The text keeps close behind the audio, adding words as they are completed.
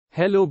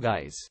Hello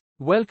guys.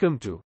 Welcome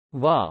to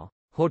Wow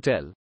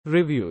Hotel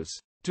Reviews.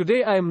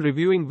 Today I am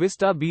reviewing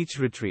Vista Beach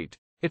Retreat.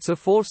 It's a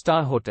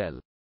 4-star hotel.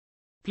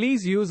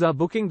 Please use our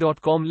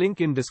booking.com link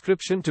in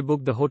description to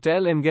book the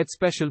hotel and get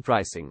special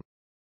pricing.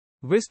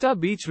 Vista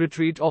Beach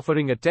Retreat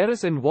offering a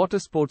terrace and water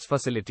sports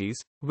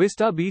facilities.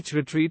 Vista Beach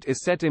Retreat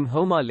is set in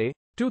Hulhumale,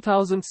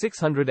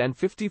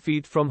 2,650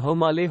 feet from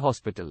Hulhumalé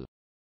Hospital.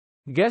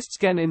 Guests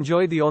can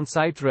enjoy the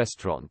on-site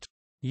restaurant.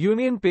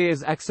 Union Pay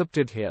is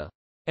accepted here.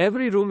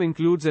 Every room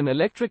includes an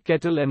electric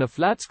kettle and a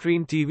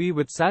flat-screen TV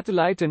with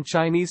satellite and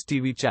Chinese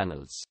TV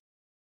channels.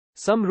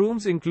 Some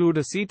rooms include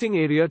a seating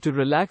area to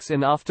relax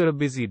in after a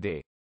busy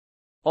day.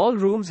 All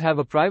rooms have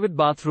a private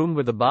bathroom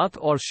with a bath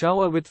or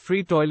shower with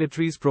free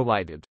toiletries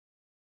provided.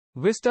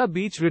 Vista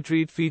Beach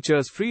Retreat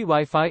features free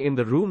Wi-Fi in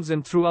the rooms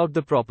and throughout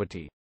the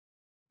property.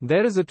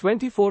 There is a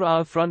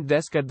 24-hour front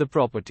desk at the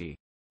property.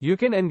 You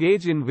can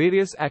engage in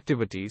various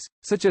activities,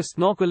 such as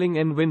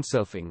snorkeling and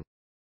windsurfing.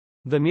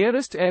 The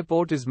nearest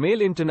airport is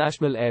Maldives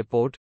International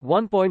Airport,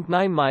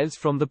 1.9 miles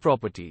from the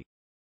property.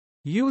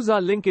 Use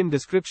our link in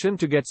description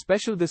to get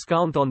special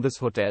discount on this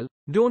hotel.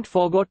 Don't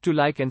forget to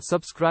like and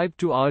subscribe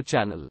to our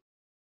channel.